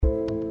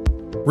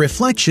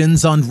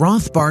Reflections on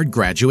Rothbard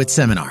Graduate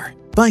Seminar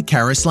by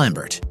Karras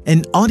Lambert,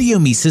 an audio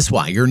Mises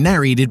Wire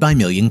narrated by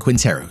Millian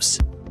Quinteros.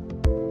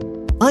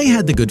 I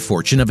had the good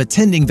fortune of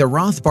attending the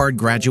Rothbard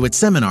Graduate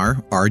Seminar,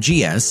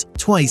 RGS,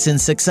 twice in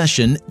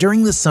succession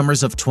during the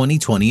summers of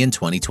 2020 and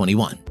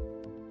 2021.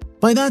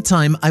 By that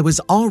time, I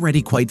was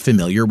already quite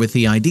familiar with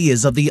the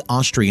ideas of the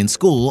Austrian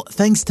school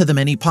thanks to the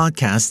many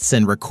podcasts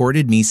and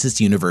recorded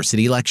Mises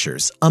University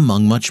lectures,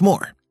 among much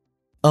more.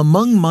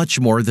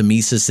 The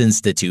Mises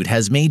Institute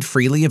has made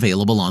freely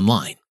available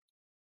online.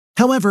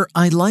 However,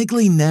 I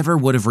likely never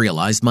would have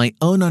realized my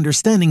own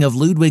understanding of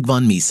Ludwig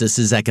von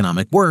Mises's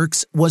economic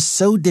works was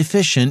so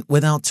deficient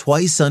without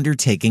twice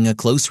undertaking a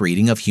close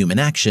reading of Human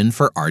Action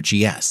for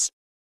RGS.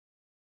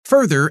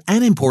 Further,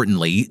 and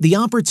importantly, the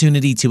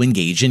opportunity to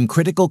engage in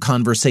critical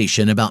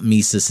conversation about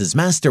Mises's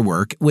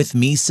masterwork with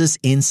Mises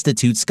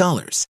Institute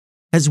scholars,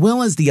 as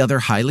well as the other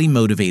highly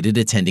motivated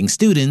attending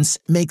students,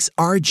 makes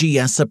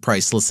RGS a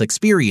priceless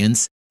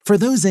experience for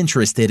those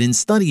interested in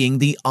studying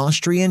the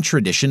Austrian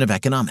tradition of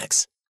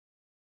economics.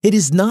 It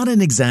is not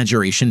an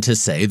exaggeration to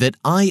say that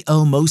I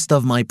owe most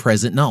of my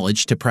present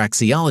knowledge to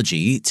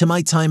praxeology to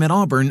my time at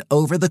Auburn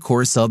over the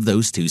course of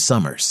those 2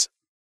 summers.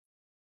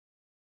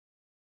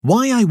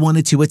 Why I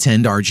wanted to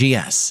attend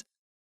RGS.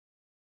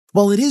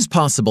 While it is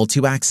possible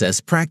to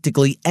access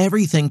practically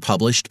everything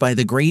published by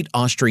the great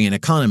Austrian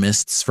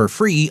economists for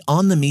free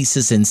on the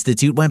Mises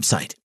Institute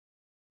website,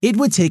 it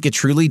would take a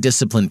truly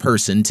disciplined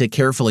person to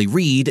carefully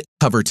read,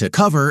 cover to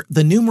cover,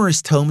 the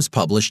numerous tomes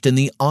published in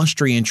the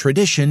Austrian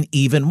tradition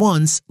even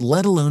once,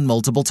 let alone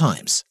multiple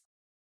times.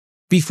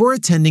 Before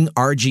attending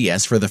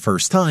RGS for the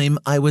first time,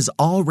 I was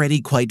already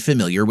quite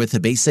familiar with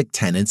the basic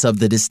tenets of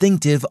the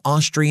distinctive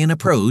Austrian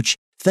approach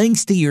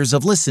thanks to years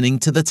of listening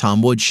to The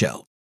Tom Woods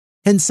Show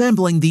and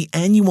sampling the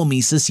annual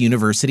Mises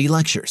University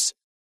lectures.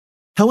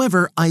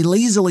 However, I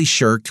lazily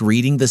shirked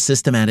reading the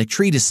systematic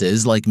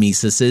treatises like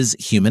Mises's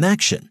Human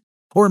Action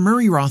or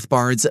Murray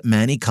Rothbard's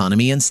Man,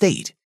 Economy and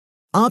State,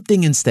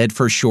 opting instead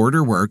for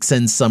shorter works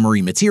and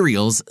summary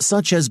materials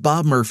such as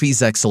Bob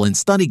Murphy's excellent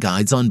study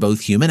guides on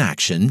both Human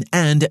Action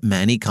and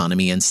Man,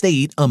 Economy and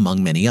State,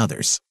 among many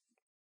others.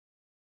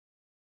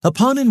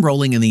 Upon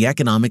enrolling in the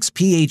economics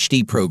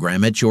PhD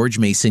program at George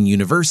Mason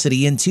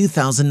University in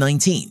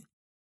 2019,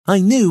 I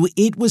knew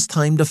it was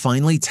time to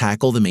finally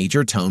tackle the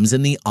major tomes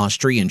in the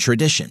Austrian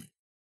tradition.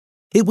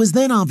 It was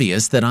then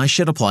obvious that I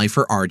should apply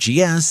for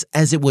RGS,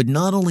 as it would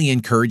not only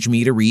encourage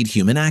me to read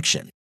Human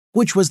Action,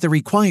 which was the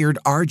required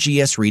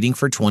RGS reading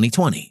for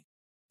 2020,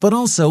 but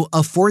also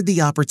afford the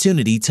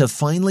opportunity to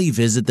finally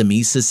visit the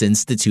Mises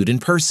Institute in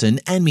person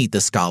and meet the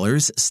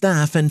scholars,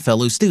 staff, and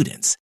fellow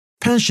students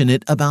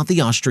passionate about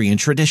the Austrian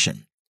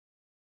tradition.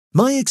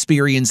 My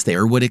experience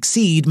there would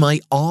exceed my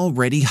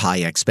already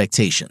high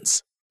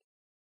expectations.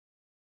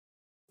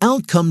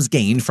 Outcomes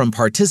gained from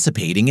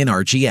participating in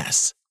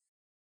RGS.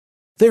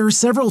 There are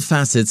several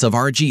facets of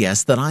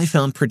RGS that I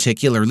found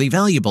particularly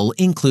valuable,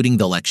 including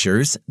the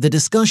lectures, the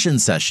discussion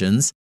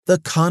sessions, the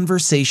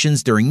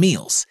conversations during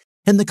meals,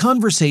 and the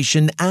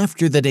conversation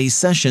after the day's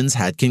sessions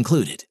had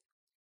concluded.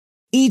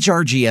 Each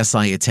RGS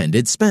I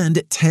attended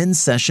spanned 10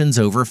 sessions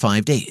over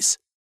 5 days.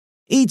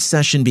 Each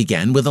session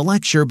began with a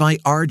lecture by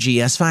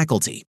RGS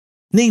faculty,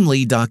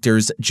 namely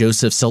Drs.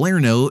 Joseph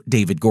Salerno,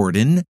 David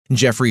Gordon,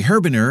 Jeffrey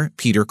Herbener,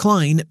 Peter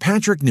Klein,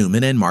 Patrick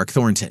Newman, and Mark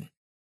Thornton,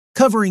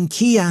 covering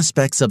key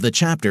aspects of the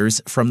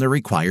chapters from the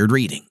required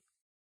reading.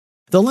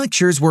 The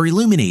lectures were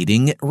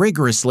illuminating,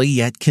 rigorously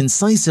yet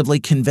concisively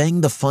conveying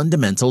the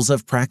fundamentals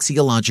of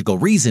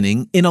praxeological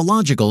reasoning in a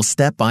logical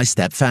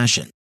step-by-step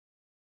fashion.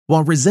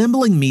 While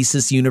resembling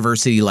Mises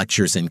University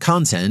lectures in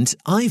content,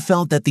 I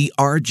felt that the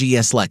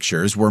RGS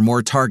lectures were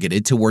more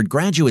targeted toward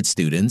graduate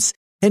students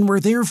and were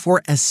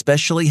therefore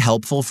especially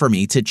helpful for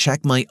me to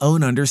check my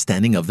own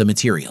understanding of the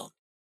material.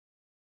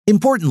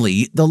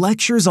 Importantly, the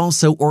lectures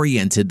also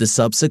oriented the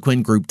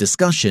subsequent group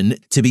discussion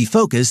to be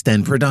focused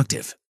and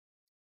productive.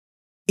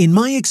 In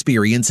my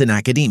experience in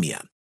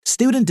academia,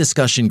 student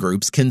discussion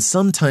groups can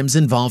sometimes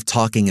involve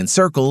talking in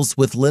circles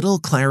with little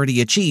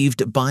clarity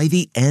achieved by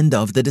the end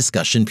of the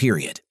discussion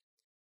period.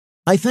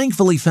 I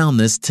thankfully found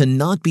this to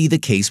not be the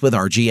case with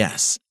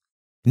RGS.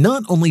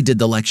 Not only did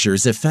the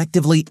lectures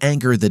effectively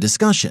anchor the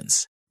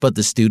discussions, but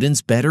the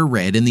students better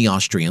read in the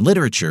Austrian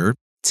literature,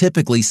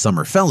 typically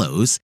summer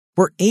fellows,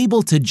 were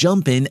able to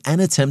jump in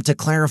and attempt to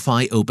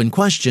clarify open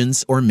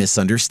questions or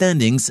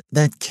misunderstandings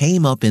that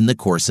came up in the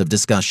course of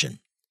discussion.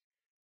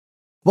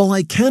 While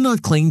I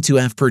cannot claim to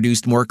have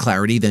produced more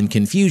clarity than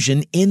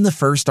confusion in the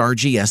first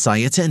RGS I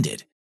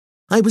attended,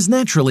 I was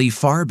naturally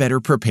far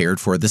better prepared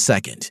for the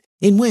second,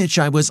 in which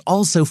I was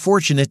also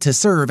fortunate to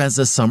serve as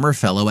a summer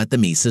fellow at the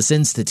Mises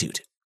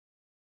Institute.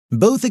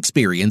 Both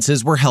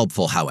experiences were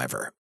helpful,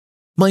 however.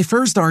 My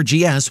first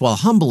RGS, while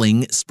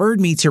humbling,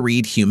 spurred me to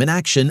read Human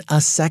Action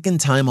a second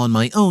time on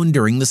my own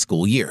during the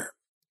school year.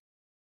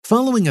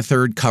 Following a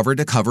third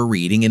cover-to-cover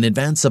reading in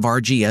advance of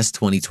RGS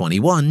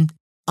 2021,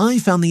 I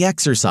found the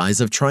exercise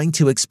of trying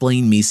to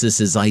explain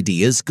Mises's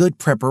ideas good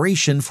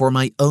preparation for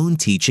my own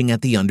teaching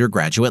at the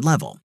undergraduate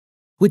level,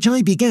 which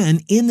I began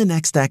in the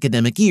next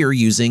academic year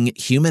using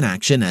Human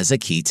Action as a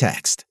key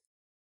text.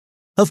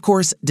 Of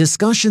course,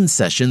 discussion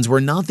sessions were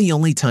not the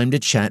only time to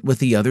chat with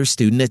the other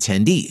student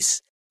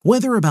attendees,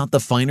 whether about the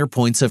finer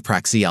points of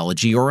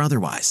praxeology or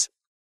otherwise.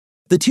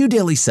 The 2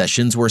 daily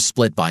sessions were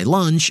split by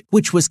lunch,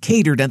 which was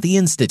catered at the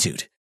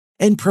Institute,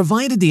 and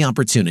provided the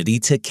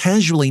opportunity to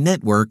casually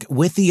network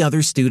with the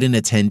other student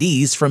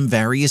attendees from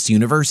various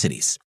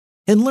universities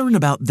and learn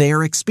about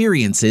their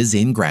experiences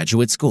in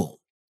graduate school.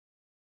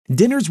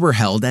 Dinners were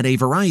held at a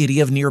variety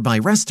of nearby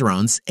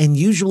restaurants and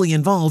usually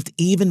involved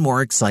even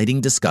more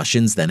exciting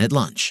discussions than at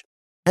lunch,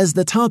 as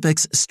the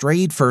topics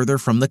strayed further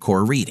from the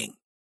core reading.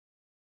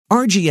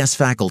 RGS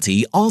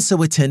faculty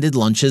also attended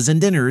lunches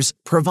and dinners,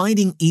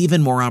 providing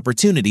even more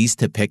opportunities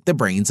to pick the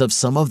brains of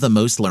some of the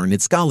most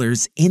learned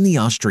scholars in the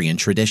Austrian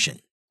tradition.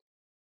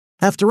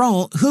 After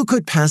all, who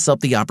could pass up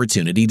the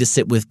opportunity to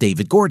sit with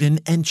David Gordon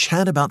and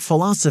chat about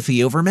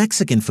philosophy over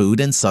Mexican food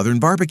and Southern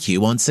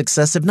barbecue on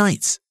successive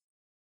nights?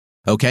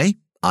 Okay,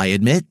 I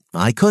admit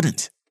I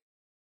couldn't.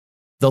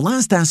 The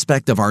last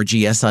aspect of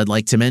RGS I'd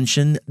like to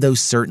mention, though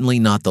certainly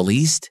not the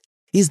least,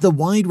 is the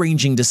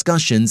wide-ranging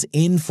discussions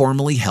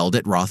informally held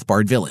at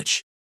Rothbard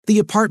Village, the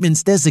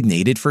apartments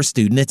designated for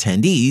student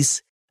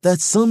attendees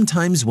that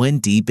sometimes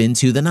went deep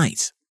into the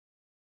night.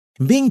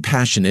 Being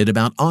passionate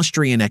about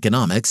Austrian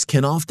economics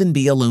can often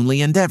be a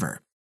lonely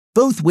endeavor,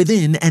 both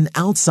within and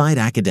outside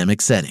academic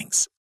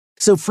settings.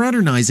 So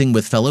fraternizing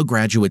with fellow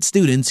graduate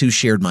students who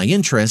shared my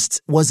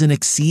interests was an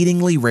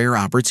exceedingly rare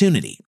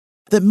opportunity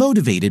that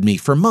motivated me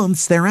for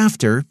months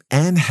thereafter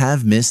and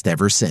have missed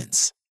ever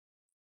since.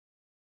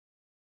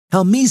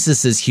 How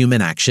Mises's human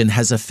action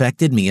has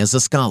affected me as a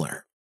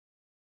scholar.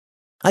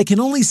 I can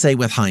only say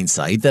with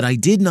hindsight that I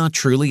did not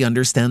truly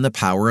understand the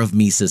power of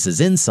Mises's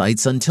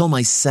insights until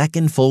my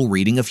second full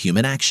reading of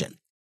Human Action,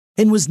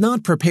 and was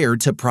not prepared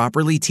to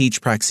properly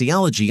teach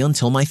praxeology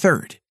until my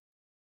third.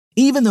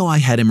 Even though I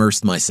had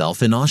immersed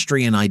myself in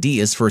Austrian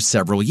ideas for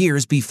several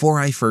years before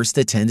I first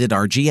attended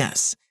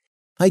RGS,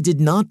 I did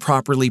not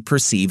properly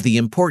perceive the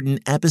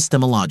important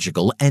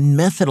epistemological and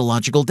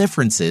methodological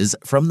differences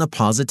from the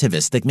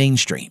positivistic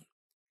mainstream.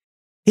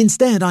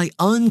 Instead, I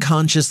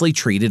unconsciously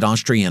treated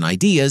Austrian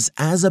ideas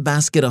as a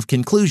basket of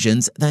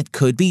conclusions that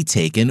could be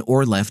taken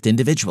or left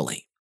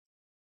individually.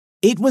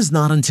 It was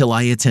not until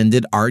I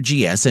attended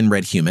RGS and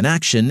read Human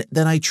Action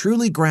that I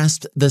truly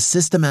grasped the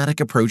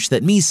systematic approach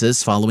that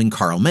Mises, following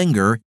Karl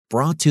Menger,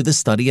 brought to the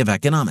study of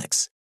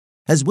economics,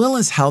 as well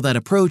as how that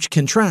approach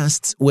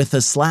contrasts with the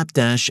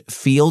slapdash,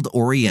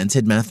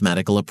 field-oriented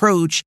mathematical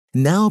approach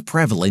now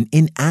prevalent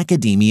in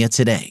academia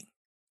today.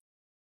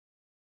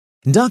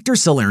 Dr.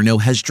 Salerno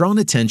has drawn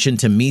attention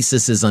to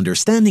Mises's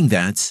understanding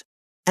that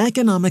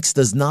economics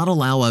does not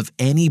allow of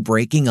any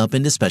breaking up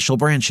into special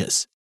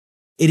branches.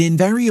 It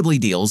invariably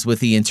deals with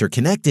the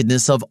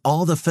interconnectedness of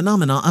all the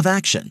phenomena of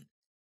action.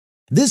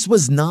 This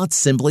was not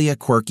simply a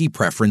quirky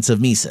preference of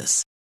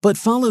Mises, but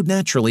followed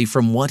naturally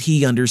from what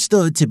he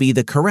understood to be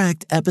the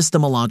correct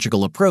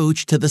epistemological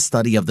approach to the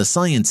study of the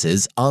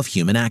sciences of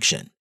human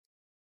action.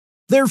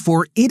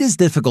 Therefore, it is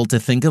difficult to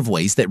think of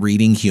ways that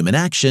reading Human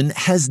Action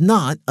has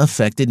not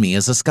affected me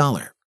as a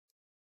scholar.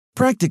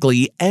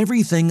 Practically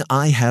everything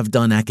I have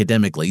done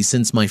academically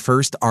since my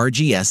first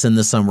RGS in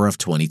the summer of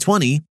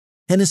 2020,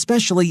 and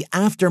especially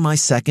after my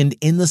second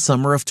in the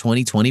summer of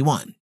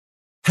 2021,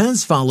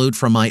 has followed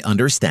from my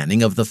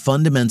understanding of the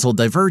fundamental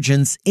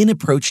divergence in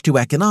approach to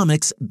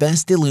economics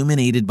best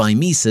illuminated by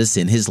Mises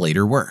in his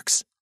later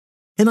works.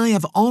 And I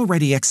have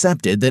already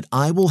accepted that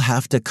I will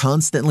have to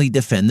constantly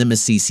defend the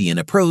Misesian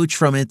approach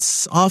from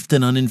its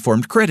often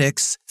uninformed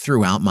critics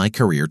throughout my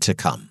career to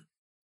come.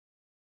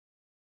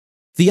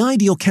 The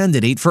ideal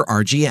candidate for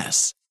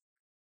RGS.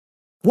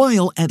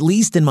 While, at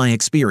least in my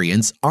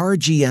experience,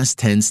 RGS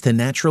tends to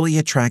naturally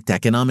attract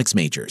economics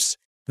majors,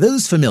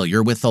 those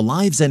familiar with the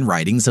lives and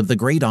writings of the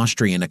great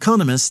Austrian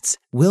economists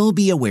will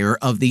be aware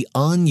of the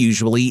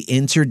unusually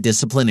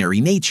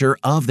interdisciplinary nature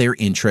of their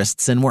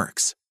interests and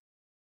works.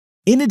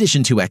 In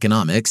addition to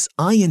economics,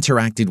 I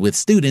interacted with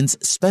students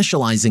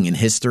specializing in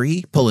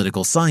history,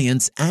 political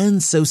science,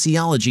 and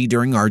sociology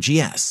during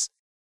RGS,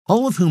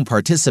 all of whom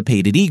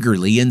participated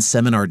eagerly in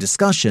seminar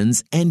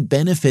discussions and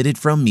benefited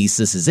from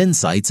Mises's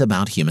insights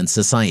about human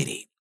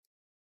society.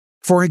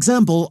 For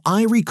example,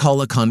 I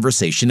recall a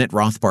conversation at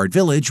Rothbard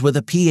Village with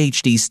a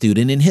PhD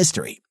student in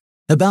history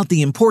about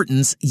the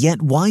importance yet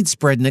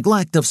widespread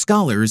neglect of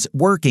scholars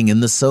working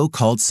in the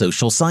so-called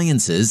social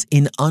sciences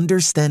in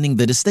understanding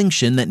the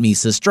distinction that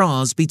Mises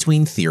draws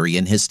between theory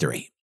and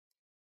history.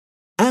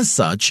 As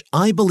such,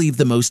 I believe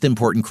the most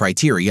important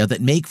criteria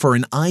that make for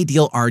an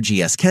ideal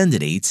RGS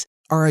candidate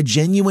are a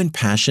genuine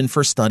passion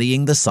for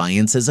studying the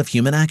sciences of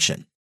human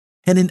action,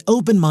 and an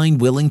open mind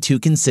willing to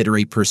consider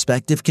a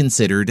perspective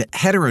considered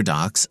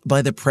heterodox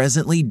by the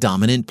presently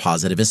dominant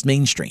positivist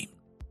mainstream.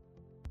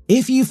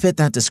 If you fit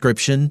that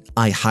description,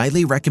 I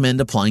highly recommend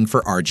applying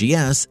for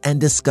RGS and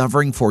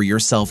discovering for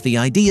yourself the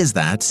ideas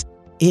that,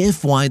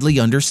 if widely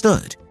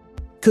understood,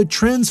 could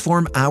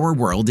transform our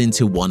world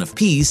into one of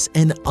peace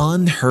and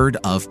unheard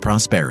of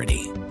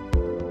prosperity.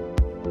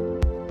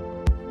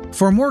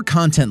 For more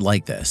content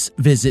like this,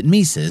 visit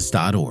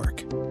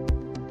Mises.org.